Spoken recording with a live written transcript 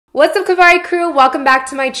What's up, Kavari crew? Welcome back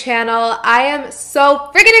to my channel. I am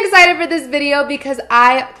so freaking excited for this video because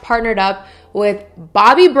I partnered up with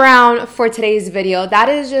Bobbi Brown for today's video. That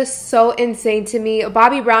is just so insane to me.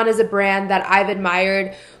 Bobbi Brown is a brand that I've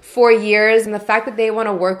admired for years, and the fact that they want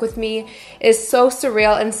to work with me is so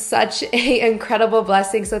surreal and such an incredible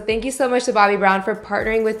blessing. So thank you so much to Bobbi Brown for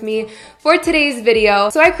partnering with me for today's video.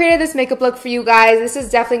 So I created this makeup look for you guys. This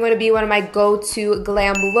is definitely going to be one of my go-to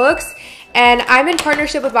glam looks. And I'm in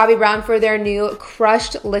partnership with Bobbi Brown for their new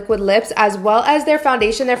crushed liquid lips as well as their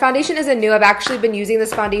foundation. Their foundation isn't new. I've actually been using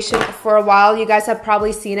this foundation for a while. You guys have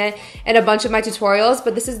probably seen it in a bunch of my tutorials,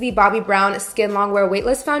 but this is the Bobbi Brown Skin Longwear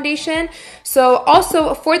Weightless Foundation. So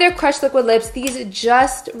also for their crushed liquid lips, these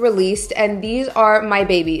just released and these are my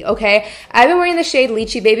baby, okay? I've been wearing the shade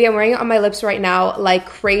Lychee Baby. I'm wearing it on my lips right now like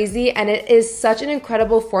crazy, and it is such an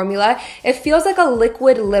incredible formula. It feels like a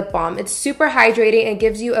liquid lip balm. It's super hydrating and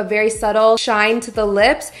gives you a very subtle shine to the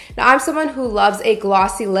lips. Now, I'm someone who loves a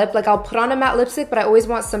glossy lip. Like, I'll put on a matte lipstick, but I always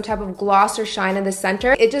want some type of gloss or shine in the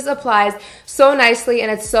center. It just applies so nicely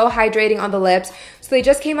and it's so hydrating on the lips. So they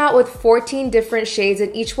just came out with 14 different shades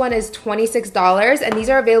and each one is $26, and these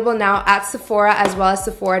are available now at Sephora as well as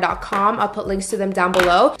Sephora.com. I'll put links to them down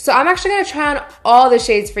below. So I'm actually going to try on all the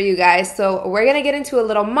shades for you guys. So we're going to get into a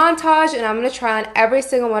little montage and I'm going to try on every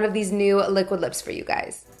single one of these new liquid lips for you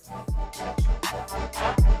guys.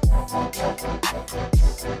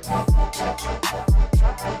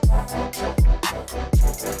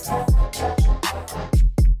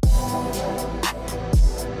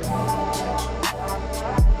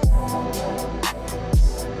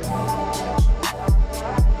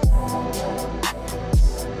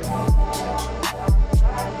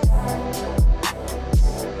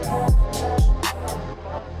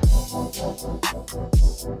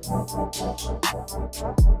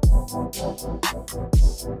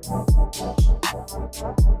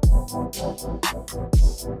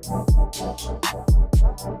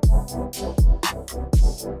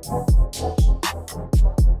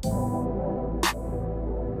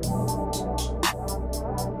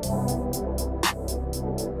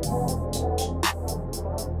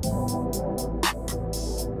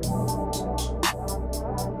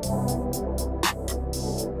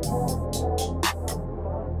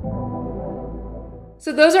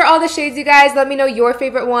 So those are all the shades, you guys. Let me know your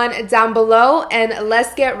favorite one down below and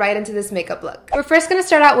let's get right into this makeup look. We're first gonna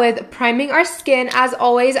start out with priming our skin. As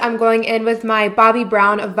always, I'm going in with my Bobbi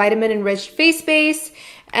Brown Vitamin Enriched Face Base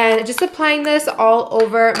and just applying this all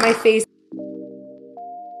over my face.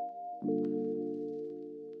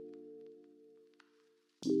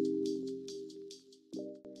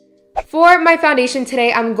 For my foundation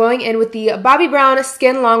today, I'm going in with the Bobbi Brown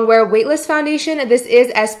Skin Longwear Weightless Foundation. This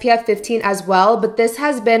is SPF 15 as well, but this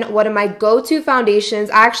has been one of my go-to foundations.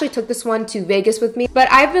 I actually took this one to Vegas with me,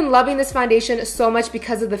 but I've been loving this foundation so much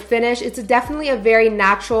because of the finish. It's definitely a very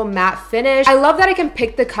natural matte finish. I love that I can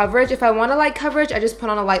pick the coverage. If I want a light coverage, I just put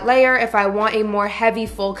on a light layer. If I want a more heavy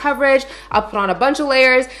full coverage, I'll put on a bunch of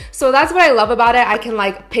layers. So that's what I love about it. I can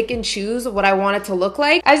like pick and choose what I want it to look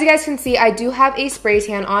like. As you guys can see, I do have a spray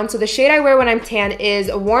tan on. So the shade I wear when I'm tan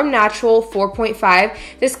is Warm Natural 4.5.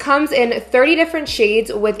 This comes in 30 different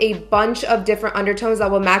shades with a bunch of different undertones that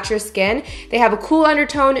will match your skin. They have a cool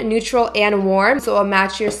undertone, neutral, and warm, so it'll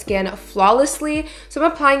match your skin flawlessly. So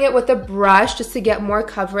I'm applying it with a brush just to get more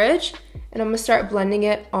coverage, and I'm gonna start blending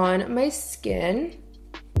it on my skin.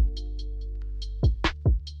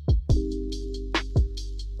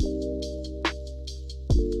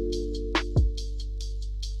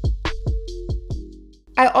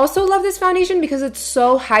 I also love this foundation because it's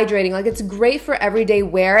so hydrating. Like, it's great for everyday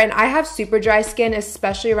wear, and I have super dry skin,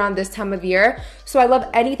 especially around this time of year. So I love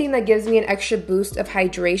anything that gives me an extra boost of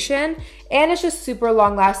hydration, and it's just super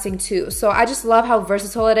long lasting too. So I just love how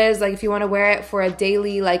versatile it is. Like, if you want to wear it for a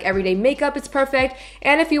daily, like everyday makeup, it's perfect.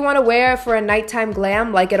 And if you want to wear it for a nighttime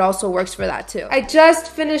glam, like, it also works for that too. I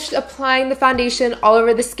just finished applying the foundation all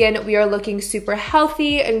over the skin. We are looking super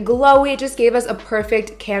healthy and glowy. It just gave us a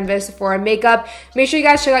perfect canvas for our makeup. Make sure you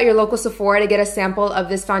guys check out your local Sephora to get a sample of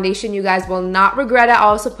this foundation. You guys will not regret it. I'll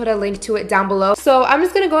also put a link to it down below. So I'm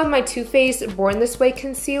just gonna go with my Too Faced Born This Way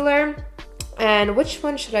concealer. And which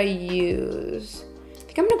one should I use? I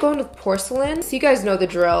think I'm gonna go in with Porcelain. So you guys know the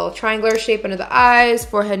drill. Triangular shape under the eyes,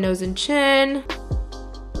 forehead, nose, and chin.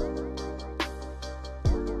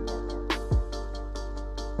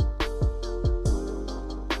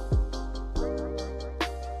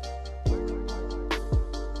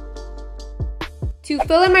 To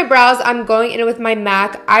fill in my brows, I'm going in with my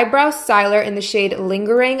MAC Eyebrow Styler in the shade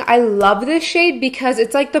Lingering. I love this shade because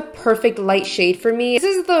it's like the perfect light shade for me.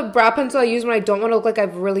 This is the brow pencil I use when I don't want to look like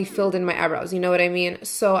I've really filled in my eyebrows, you know what I mean?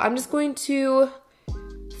 So I'm just going to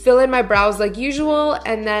fill in my brows like usual,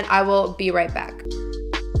 and then I will be right back.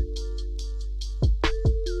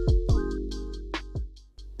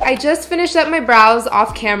 I just finished up my brows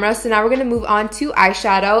off camera, so now we're gonna move on to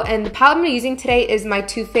eyeshadow, and the palette I'm using today is my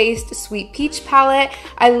Too Faced Sweet Peach palette.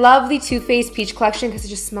 I love the Too Faced Peach collection because it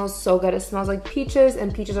just smells so good. It smells like peaches,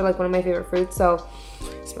 and peaches are like one of my favorite fruits, so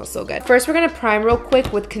it smells so good. First, we're gonna prime real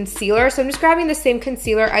quick with concealer. So I'm just grabbing the same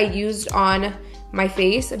concealer I used on my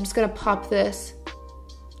face. I'm just gonna pop this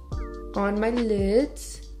on my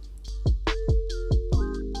lids.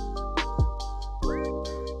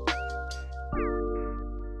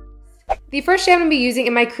 The first shade I'm going to be using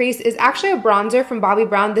in my crease is actually a bronzer from Bobbi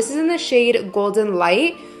Brown. This is in the shade Golden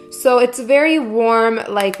Light. So it's a very warm,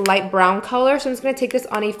 like light brown color. So I'm just going to take this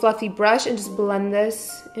on a fluffy brush and just blend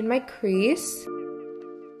this in my crease.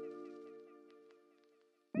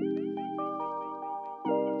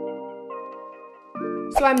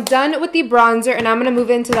 So I'm done with the bronzer, and I'm going to move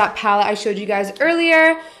into that palette I showed you guys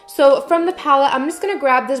earlier. So from the palette, I'm just going to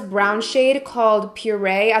grab this brown shade called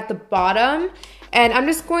Puree at the bottom. And I'm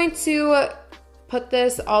just going to put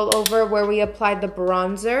this all over where we applied the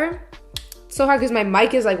bronzer. It's so hard because my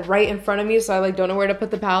mic is like right in front of me, so I like don't know where to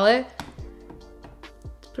put the palette.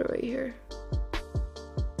 Put it right here.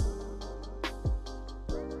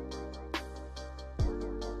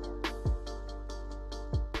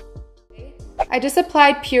 I just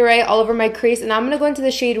applied Puree all over my crease, and I'm going to go into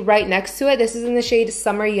the shade right next to it. This is in the shade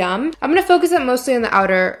Summer Yum. I'm going to focus it mostly on the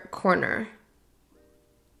outer corner.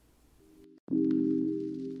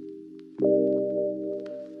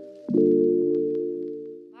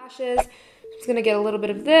 Lashes. I'm just gonna get a little bit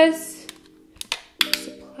of this. Just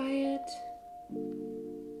apply it.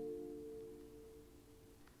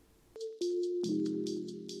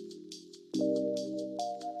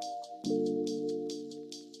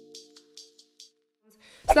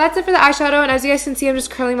 So that's it for the eyeshadow, and as you guys can see, I'm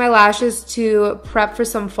just curling my lashes to prep for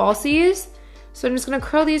some falsies. So I'm just gonna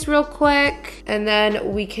curl these real quick, and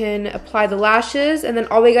then we can apply the lashes, and then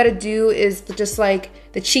all we gotta do is just like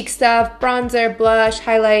the cheek stuff, bronzer, blush,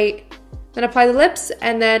 highlight, then apply the lips,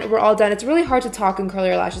 and then we're all done. It's really hard to talk and curl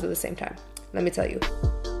your lashes at the same time, let me tell you.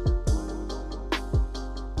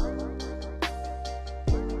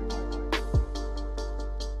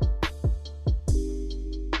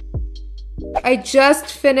 I just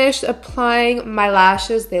finished applying my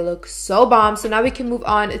lashes. They look so bomb. So now we can move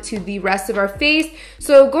on to the rest of our face.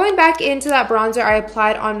 So going back into that bronzer I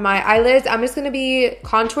applied on my eyelids, I'm just going to be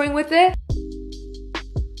contouring with it.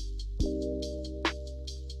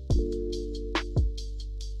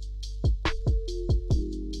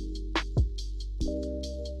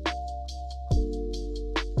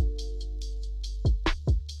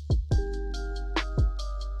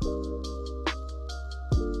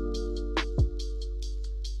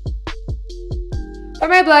 For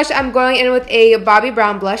my blush, I'm going in with a Bobbi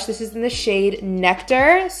Brown blush. This is in the shade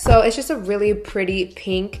Nectar. So it's just a really pretty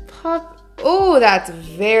pink pop. Oh, that's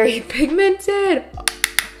very pigmented. Oh,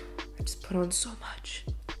 I just put on so much.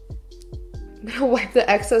 I'm gonna wipe the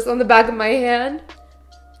excess on the back of my hand.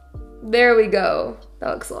 There we go. That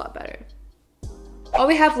looks a lot better. All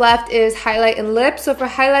we have left is highlight and lips. So for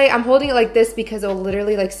highlight, I'm holding it like this because it'll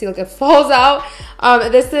literally like see like it falls out.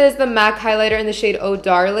 This is the MAC highlighter in the shade Oh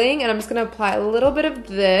Darling, and I'm just gonna apply a little bit of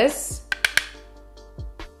this.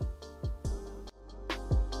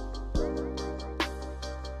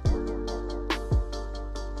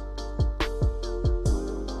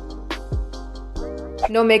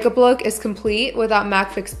 No makeup look is complete without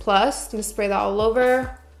MAC Fix Plus. I'm gonna spray that all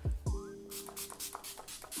over.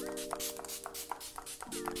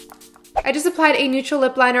 I just applied a neutral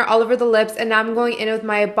lip liner all over the lips, and now I'm going in with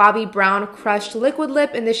my Bobbi Brown Crushed Liquid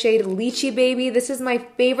Lip in the shade Lychee Baby. This is my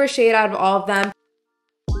favorite shade out of all of them.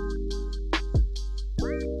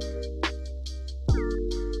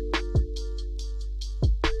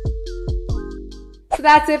 So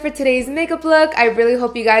that's it for today's makeup look. I really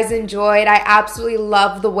hope you guys enjoyed. I absolutely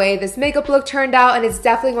love the way this makeup look turned out, and it's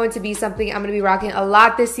definitely going to be something I'm going to be rocking a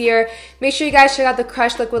lot this year. Make sure you guys check out the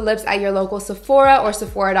Crushed Liquid Lips at your local Sephora or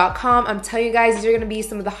Sephora.com. I'm telling you guys, these are going to be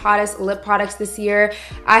some of the hottest lip products this year.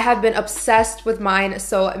 I have been obsessed with mine,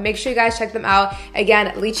 so make sure you guys check them out.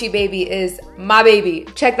 Again, Lychee Baby is my baby.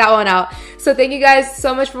 Check that one out. So thank you guys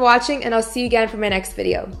so much for watching, and I'll see you again for my next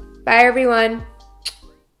video. Bye, everyone.